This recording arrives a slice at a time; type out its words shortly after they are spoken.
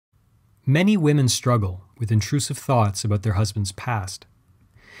Many women struggle with intrusive thoughts about their husband's past.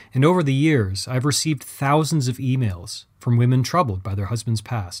 And over the years, I've received thousands of emails from women troubled by their husband's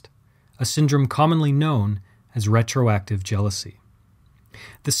past, a syndrome commonly known as retroactive jealousy.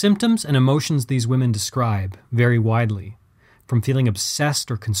 The symptoms and emotions these women describe vary widely, from feeling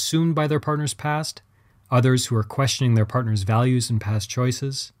obsessed or consumed by their partner's past, others who are questioning their partner's values and past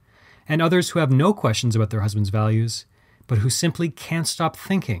choices, and others who have no questions about their husband's values, but who simply can't stop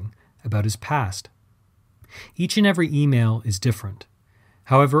thinking about his past. Each and every email is different.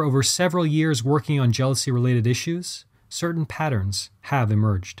 However, over several years working on jealousy-related issues, certain patterns have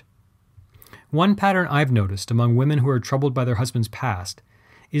emerged. One pattern I've noticed among women who are troubled by their husband's past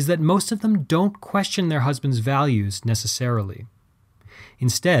is that most of them don't question their husband's values necessarily.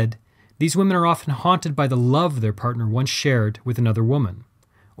 Instead, these women are often haunted by the love their partner once shared with another woman,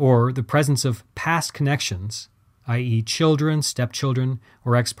 or the presence of past connections, i.e. children, stepchildren,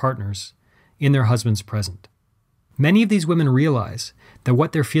 or ex-partners, in their husband's present. Many of these women realize that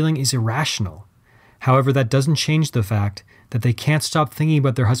what they're feeling is irrational. However, that doesn't change the fact that they can't stop thinking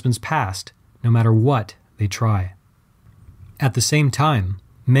about their husband's past, no matter what they try. At the same time,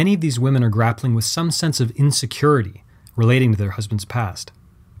 many of these women are grappling with some sense of insecurity relating to their husband's past.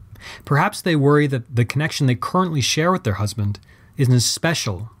 Perhaps they worry that the connection they currently share with their husband isn't as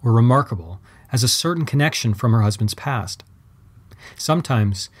special or remarkable as a certain connection from her husband's past.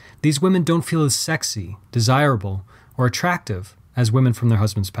 Sometimes, these women don't feel as sexy, desirable, or attractive as women from their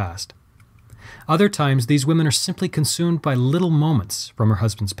husband's past. Other times, these women are simply consumed by little moments from her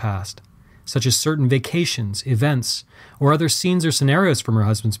husband's past, such as certain vacations, events, or other scenes or scenarios from her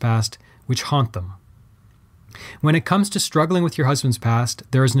husband's past which haunt them. When it comes to struggling with your husband's past,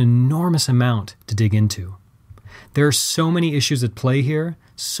 there is an enormous amount to dig into. There are so many issues at play here,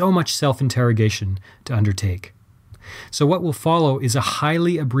 so much self-interrogation to undertake. So what will follow is a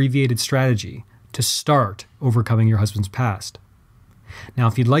highly abbreviated strategy to start overcoming your husband's past. Now,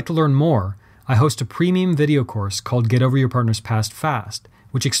 if you'd like to learn more, I host a premium video course called Get Over Your Partner's Past Fast,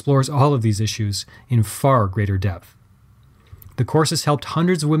 which explores all of these issues in far greater depth. The course has helped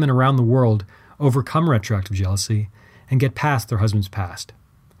hundreds of women around the world overcome retroactive jealousy and get past their husband's past.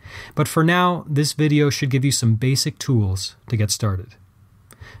 But for now, this video should give you some basic tools to get started.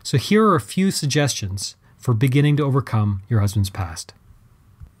 So here are a few suggestions for beginning to overcome your husband's past.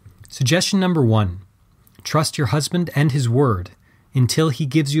 Suggestion number 1, trust your husband and his word until he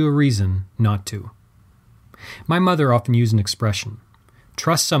gives you a reason not to. My mother often used an expression,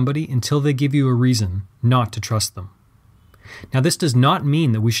 trust somebody until they give you a reason not to trust them. Now, this does not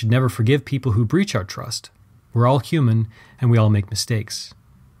mean that we should never forgive people who breach our trust. We're all human and we all make mistakes.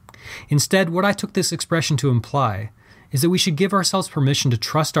 Instead, what I took this expression to imply is that we should give ourselves permission to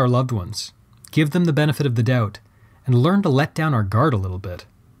trust our loved ones, give them the benefit of the doubt, and learn to let down our guard a little bit.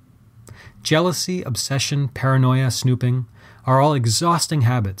 Jealousy, obsession, paranoia, snooping are all exhausting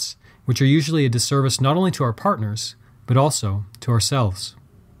habits, which are usually a disservice not only to our partners, but also to ourselves.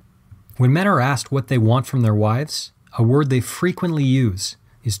 When men are asked what they want from their wives, a word they frequently use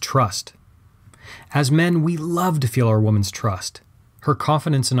is trust. As men, we love to feel our woman's trust, her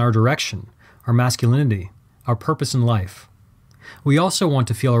confidence in our direction, our masculinity, our purpose in life. We also want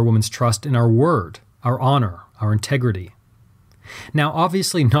to feel our woman's trust in our word, our honor, our integrity. Now,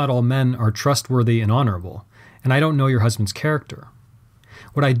 obviously, not all men are trustworthy and honorable, and I don't know your husband's character.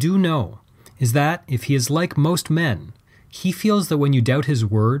 What I do know is that if he is like most men, he feels that when you doubt his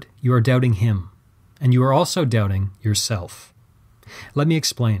word, you are doubting him, and you are also doubting yourself. Let me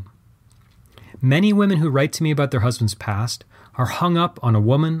explain. Many women who write to me about their husband's past are hung up on a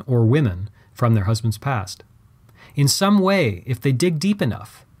woman or women from their husband's past. In some way, if they dig deep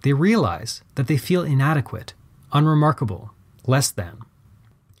enough, they realize that they feel inadequate, unremarkable, less than.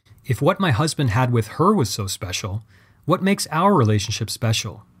 If what my husband had with her was so special, what makes our relationship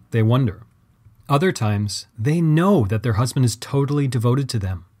special? They wonder. Other times, they know that their husband is totally devoted to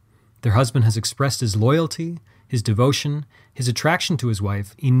them. Their husband has expressed his loyalty, his devotion, his attraction to his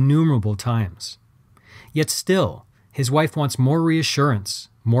wife innumerable times. Yet still, his wife wants more reassurance,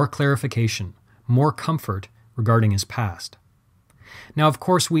 more clarification, more comfort regarding his past. Now, of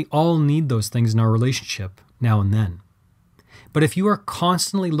course, we all need those things in our relationship now and then. But if you are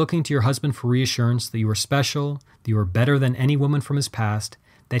constantly looking to your husband for reassurance that you are special, that you are better than any woman from his past,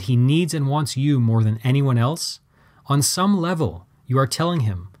 that he needs and wants you more than anyone else, on some level, you are telling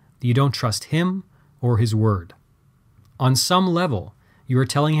him that you don't trust him or his word. On some level, you are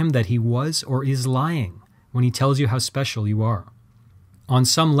telling him that he was or is lying when he tells you how special you are. On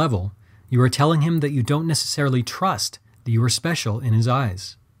some level, you are telling him that you don't necessarily trust that you are special in his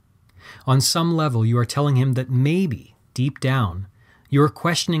eyes. On some level, you are telling him that maybe, deep down, You're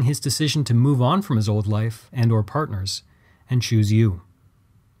questioning his decision to move on from his old life and/or partners and choose you.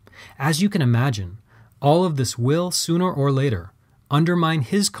 As you can imagine, all of this will, sooner or later, undermine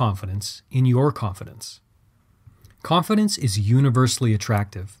his confidence in your confidence. Confidence is universally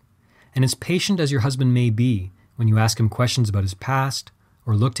attractive, and as patient as your husband may be when you ask him questions about his past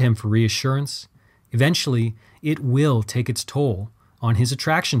or look to him for reassurance, eventually it will take its toll on his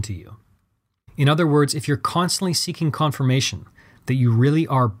attraction to you. In other words, if you're constantly seeking confirmation that you really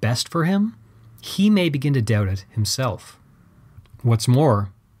are best for him, he may begin to doubt it himself. What's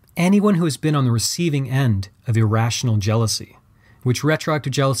more, anyone who has been on the receiving end of irrational jealousy, which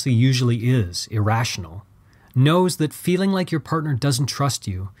retroactive jealousy usually is irrational, knows that feeling like your partner doesn't trust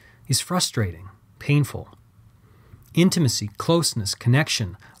you is frustrating, painful. Intimacy, closeness,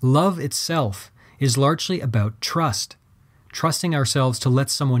 connection, love itself is largely about trust. Trusting ourselves to let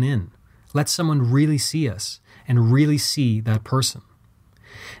someone in, let someone really see us, and really see that person.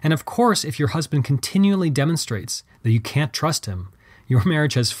 And of course, if your husband continually demonstrates that you can't trust him, your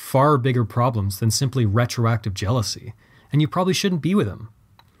marriage has far bigger problems than simply retroactive jealousy, and you probably shouldn't be with him.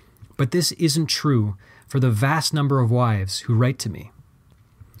 But this isn't true for the vast number of wives who write to me.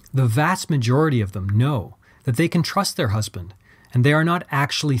 The vast majority of them know that they can trust their husband, and they are not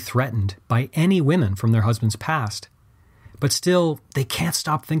actually threatened by any women from their husband's past. But still, they can't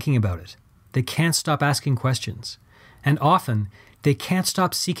stop thinking about it. They can't stop asking questions. And often, they can't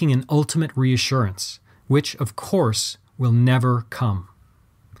stop seeking an ultimate reassurance, which, of course, will never come.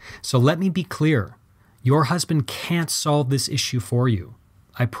 So let me be clear. Your husband can't solve this issue for you.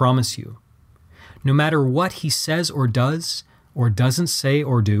 I promise you. No matter what he says or does, or doesn't say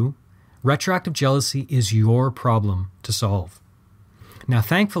or do, retroactive jealousy is your problem to solve. Now,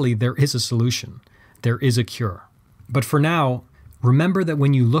 thankfully, there is a solution. There is a cure. But for now, remember that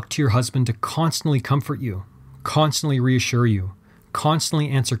when you look to your husband to constantly comfort you, constantly reassure you, constantly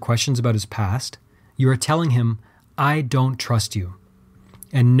answer questions about his past, you are telling him, I don't trust you.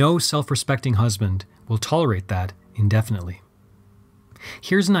 And no self-respecting husband will tolerate that indefinitely.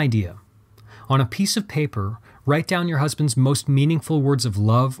 Here's an idea. On a piece of paper, write down your husband's most meaningful words of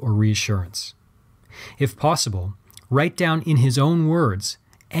love or reassurance. If possible, write down in his own words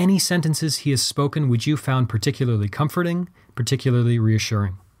any sentences he has spoken which you found particularly comforting, particularly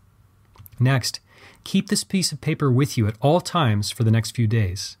reassuring. Next, keep this piece of paper with you at all times for the next few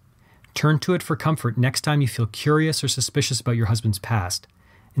days. Turn to it for comfort next time you feel curious or suspicious about your husband's past,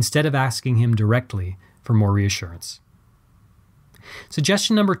 instead of asking him directly for more reassurance.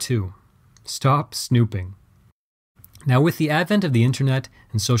 Suggestion number 2, stop snooping. Now, with the advent of the internet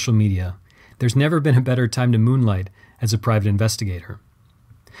and social media, there's never been a better time to moonlight as a private investigator.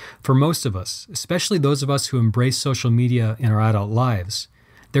 For most of us, especially those of us who embrace social media in our adult lives,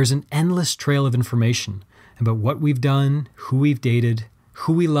 there's an endless trail of information about what we've done, who we've dated,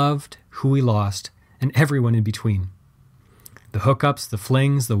 who we loved, who we lost, and everyone in between. The hookups, the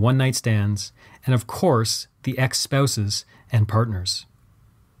flings, the one-night stands, and of course, the ex-spouses and partners.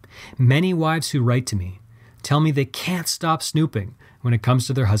 Many wives who write to me tell me they can't stop snooping when it comes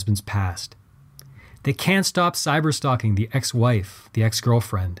to their husband's past. They can't stop cyberstalking the ex-wife, the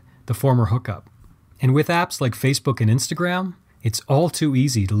ex-girlfriend, the former hookup. And with apps like Facebook and Instagram, it's all too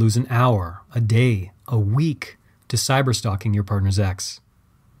easy to lose an hour, a day, a week to cyberstalking your partner's ex.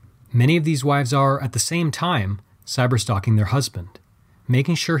 Many of these wives are, at the same time, cyberstalking their husband,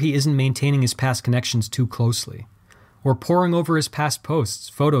 making sure he isn't maintaining his past connections too closely, or poring over his past posts,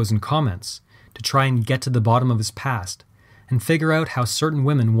 photos, and comments to try and get to the bottom of his past and figure out how certain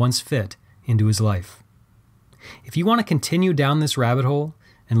women once fit into his life. If you want to continue down this rabbit hole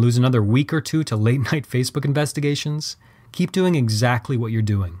and lose another week or two to late-night Facebook investigations, keep doing exactly what you're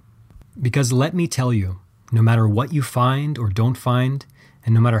doing. Because let me tell you, no matter what you find or don't find,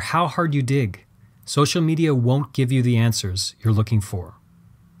 and no matter how hard you dig, social media won't give you the answers you're looking for.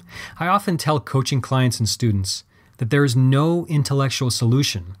 I often tell coaching clients and students that there is no intellectual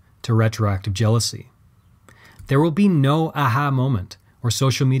solution to retroactive jealousy. There will be no aha moment or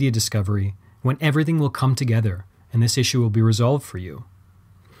social media discovery when everything will come together and this issue will be resolved for you.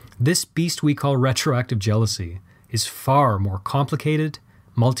 This beast we call retroactive jealousy is far more complicated,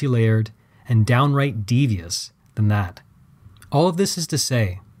 multi-layered, and downright devious than that. All of this is to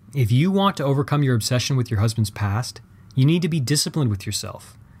say, if you want to overcome your obsession with your husband's past, you need to be disciplined with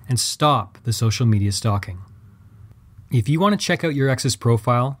yourself and stop the social media stalking. If you want to check out your ex's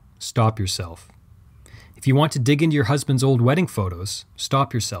profile, stop yourself. If you want to dig into your husband's old wedding photos,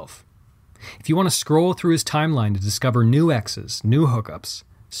 stop yourself. If you want to scroll through his timeline to discover new exes, new hookups,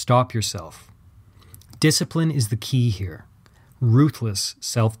 stop yourself. Discipline is the key here. Ruthless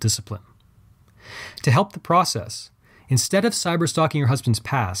self-discipline. To help the process, Instead of cyberstalking your husband's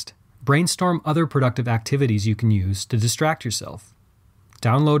past, brainstorm other productive activities you can use to distract yourself.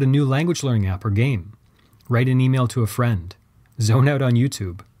 Download a new language learning app or game. Write an email to a friend. Zone out on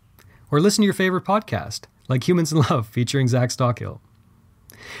YouTube. Or listen to your favorite podcast, like Humans in Love featuring Zach Stockhill.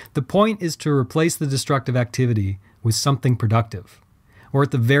 The point is to replace the destructive activity with something productive, or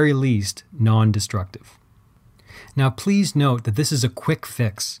at the very least, non-destructive. Now, please note that this is a quick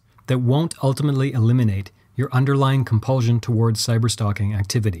fix that won't ultimately eliminate your underlying compulsion towards cyberstalking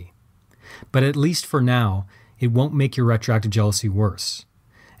activity. But at least for now, it won't make your retroactive jealousy worse.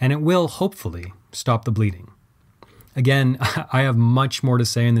 And it will, hopefully, stop the bleeding. Again, I have much more to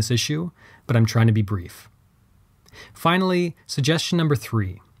say on this issue, but I'm trying to be brief. Finally, suggestion number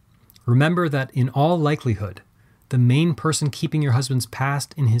 3. Remember that in all likelihood, the main person keeping your husband's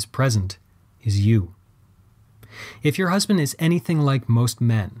past in his present is you. If your husband is anything like most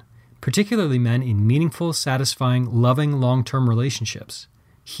men, particularly men in meaningful, satisfying, loving, long-term relationships,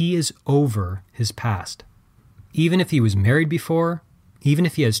 he is over his past. Even if he was married before, even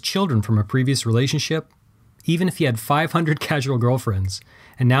if he has children from a previous relationship, even if he had 500 casual girlfriends,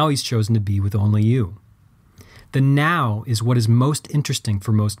 and now he's chosen to be with only you. The now is what is most interesting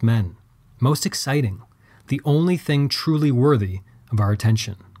for most men, most exciting, the only thing truly worthy of our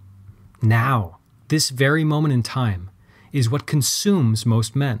attention. Now, this very moment in time, is what consumes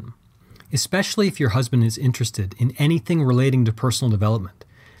most men, especially if your husband is interested in anything relating to personal development.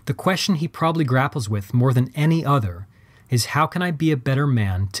 The question he probably grapples with more than any other is, how can I be a better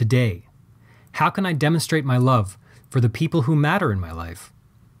man today? How can I demonstrate my love for the people who matter in my life?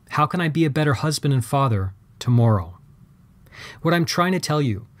 How can I be a better husband and father tomorrow? What I'm trying to tell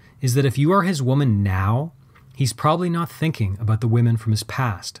you is that if you are his woman now, he's probably not thinking about the women from his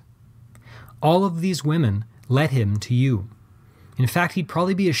past. All of these women led him to you. In fact, he'd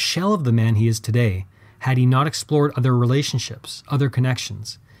probably be a shell of the man he is today had he not explored other relationships, other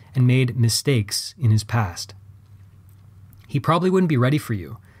connections, and made mistakes in his past. He probably wouldn't be ready for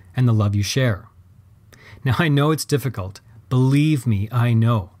you and the love you share. Now, I know it's difficult. Believe me, I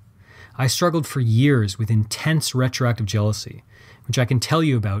know. I struggled for years with intense retroactive jealousy, which I can tell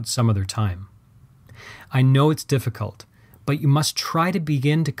you about some other time. I know it's difficult, but you must try to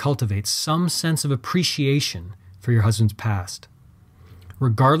begin to cultivate some sense of appreciation for your husband's past.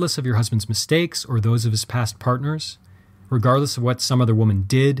 Regardless of your husband's mistakes or those of his past partners, regardless of what some other woman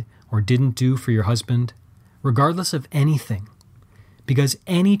did or didn't do for your husband, regardless of anything, because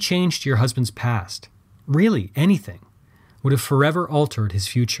any change to your husband's past, really anything, would have forever altered his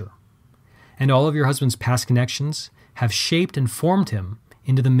future. And all of your husband's past connections have shaped and formed him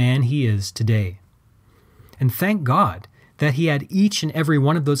into the man he is today. And thank God that he had each and every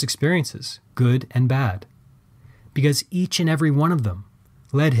one of those experiences, good and bad, because each and every one of them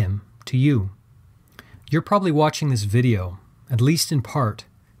led him to you. You're probably watching this video, at least in part,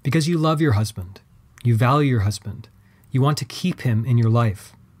 because you love your husband, you value your husband, you want to keep him in your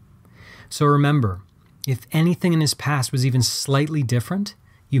life. So remember, if anything in his past was even slightly different,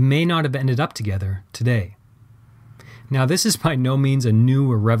 you may not have ended up together today. Now, this is by no means a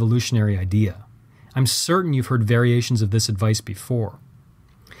new or revolutionary idea. I'm certain you've heard variations of this advice before.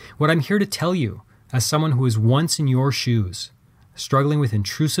 What I'm here to tell you, as someone who was once in your shoes, struggling with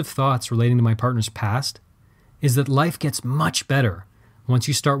intrusive thoughts relating to my partner's past, is that life gets much better once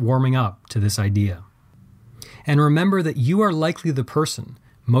you start warming up to this idea. And remember that you are likely the person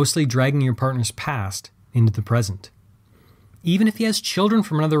mostly dragging your partner's past into the present. Even if he has children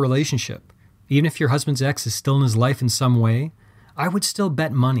from another relationship, even if your husband's ex is still in his life in some way, I would still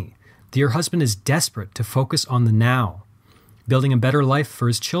bet money that your husband is desperate to focus on the now, building a better life for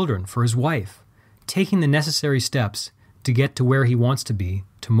his children, for his wife, taking the necessary steps to get to where he wants to be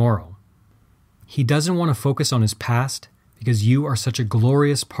tomorrow. He doesn't want to focus on his past because you are such a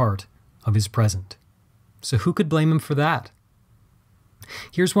glorious part of his present. So who could blame him for that?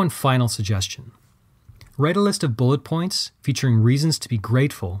 Here's one final suggestion. Write a list of bullet points featuring reasons to be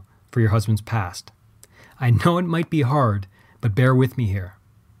grateful for your husband's past. I know it might be hard, but bear with me here.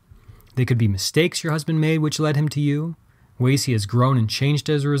 They could be mistakes your husband made which led him to you, ways he has grown and changed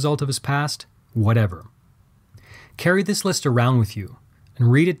as a result of his past, whatever. Carry this list around with you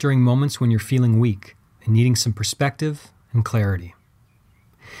and read it during moments when you're feeling weak and needing some perspective and clarity.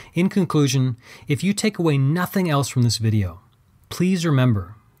 In conclusion, if you take away nothing else from this video, please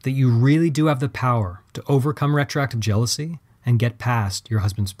remember that you really do have the power to overcome retroactive jealousy and get past your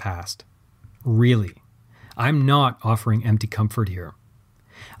husband's past. Really. I'm not offering empty comfort here.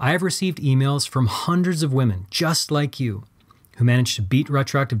 I have received emails from hundreds of women just like you who managed to beat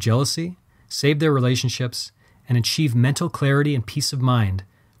retroactive jealousy, save their relationships, and achieve mental clarity and peace of mind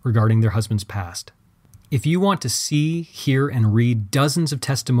regarding their husband's past. If you want to see, hear, and read dozens of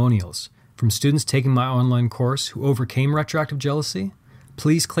testimonials from students taking my online course who overcame retroactive jealousy,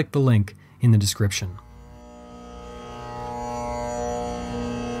 please click the link in the description.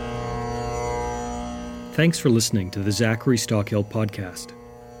 Thanks for listening to the Zachary Stockhill podcast.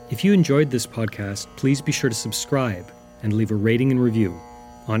 If you enjoyed this podcast, please be sure to subscribe and leave a rating and review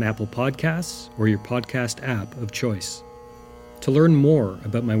on Apple Podcasts or your podcast app of choice. To learn more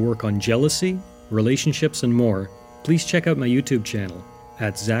about my work on jealousy, relationships, and more, please check out my YouTube channel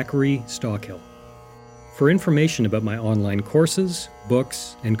at Zachary Stockhill. For information about my online courses,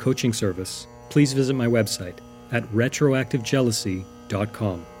 books, and coaching service, please visit my website at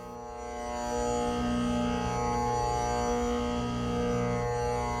retroactivejealousy.com.